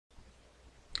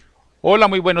Hola,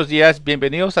 muy buenos días,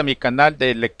 bienvenidos a mi canal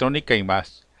de electrónica y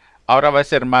más. Ahora va a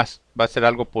ser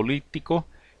algo político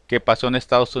que pasó en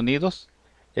Estados Unidos.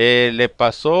 Le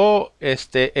pasó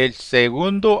el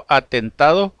segundo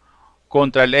atentado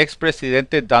contra el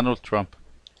expresidente Donald Trump.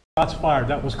 Shots fired.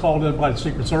 That was called in by the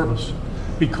Secret Service.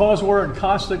 Because we're in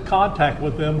constant contact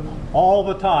with them all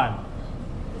the time,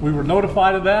 we were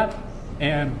notified of that,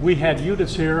 and we had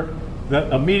units here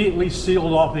that immediately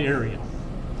sealed off the area.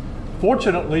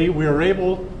 Fortunately, we were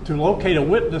able to locate a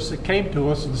witness that came to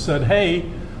us and said, hey,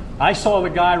 I saw the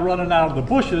guy running out of the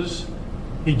bushes.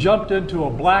 He jumped into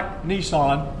a black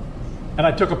Nissan, and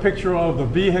I took a picture of the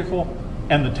vehicle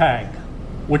and the tag,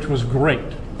 which was great.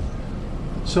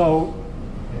 So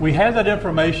we had that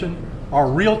information. Our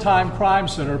real-time crime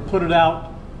center put it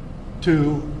out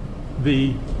to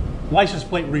the license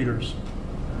plate readers.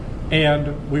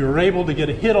 And we were able to get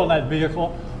a hit on that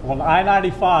vehicle on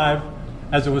I-95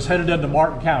 as it was headed into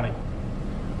Martin County.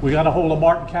 We got a hold of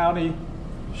Martin County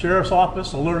Sheriff's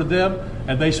Office, alerted them,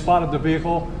 and they spotted the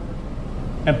vehicle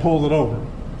and pulled it over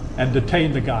and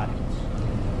detained the guy.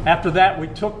 After that, we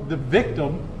took the the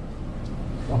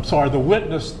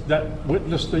witness that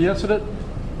witnessed the incident,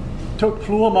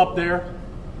 flew him up there,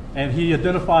 and he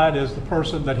identified as the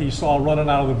person that he saw running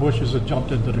out of the bushes and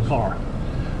jumped into the car.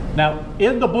 Now,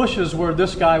 in the bushes where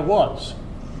this guy was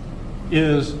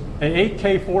is an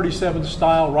AK-47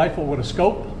 style rifle with a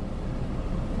scope,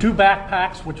 two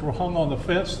backpacks which were hung on the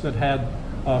fence that had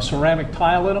ceramic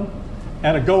tile in them,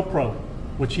 and a GoPro,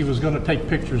 which he was going to take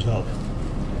pictures of.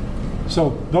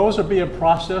 So those are being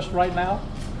processed right now.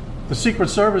 The Secret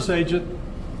Service agent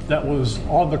that was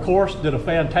on the course did a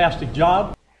fantastic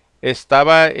job.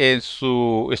 Estaba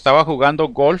jugando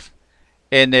golf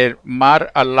en el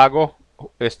Mar-a-Lago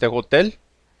hotel,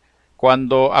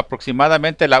 cuando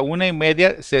aproximadamente a la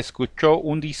 1:30 se escuchó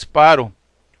un disparo.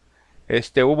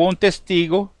 Hubo un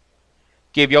testigo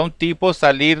que vio a un tipo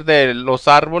salir de los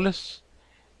árboles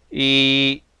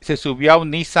y se subió a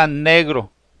un Nissan negro.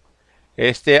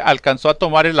 Alcanzó a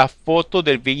tomar la foto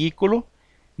del vehículo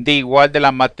de igual de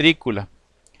la matrícula.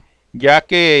 Ya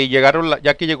que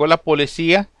llegó la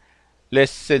policía,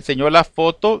 les enseñó la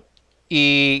foto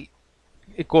y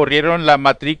corrieron la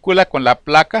matrícula con la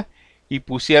placa y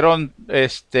pusieron,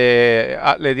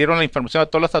 le dieron la información a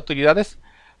todas las autoridades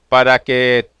para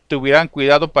que tuvieran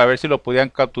cuidado para ver si lo podían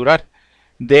capturar.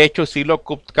 De hecho, sí lo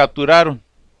capturaron.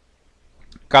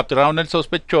 Capturaron el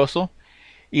sospechoso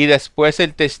y después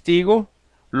el testigo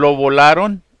lo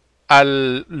volaron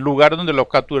al lugar donde lo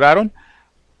capturaron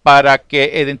para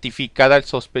que identificara al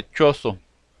sospechoso.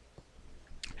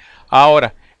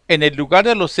 Ahora, en el lugar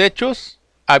de los hechos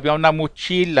había una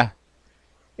mochila,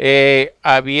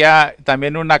 había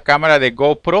también una cámara de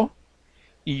GoPro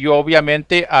y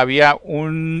obviamente había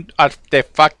un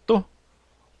artefacto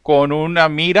con una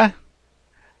mira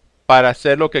para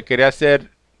hacer lo que quería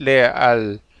hacerle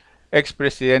al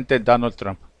expresidente Donald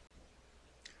Trump.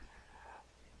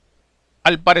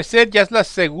 Al parecer ya es la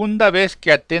segunda vez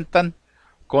que atentan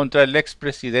contra el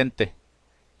expresidente.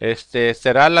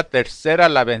 Será la tercera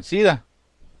la vencida.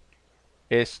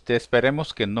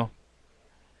 Esperemos que no.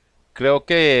 Creo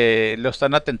que lo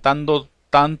están atentando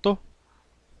tanto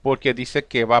porque dice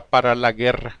que va para la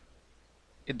guerra,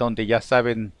 donde ya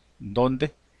saben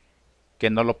dónde, que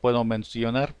no lo puedo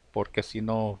mencionar porque si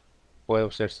no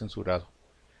puedo ser censurado.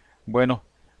 Bueno,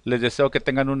 les deseo que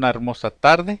tengan una hermosa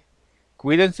tarde.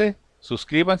 Cuídense,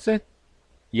 suscríbanse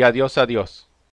y adiós, adiós.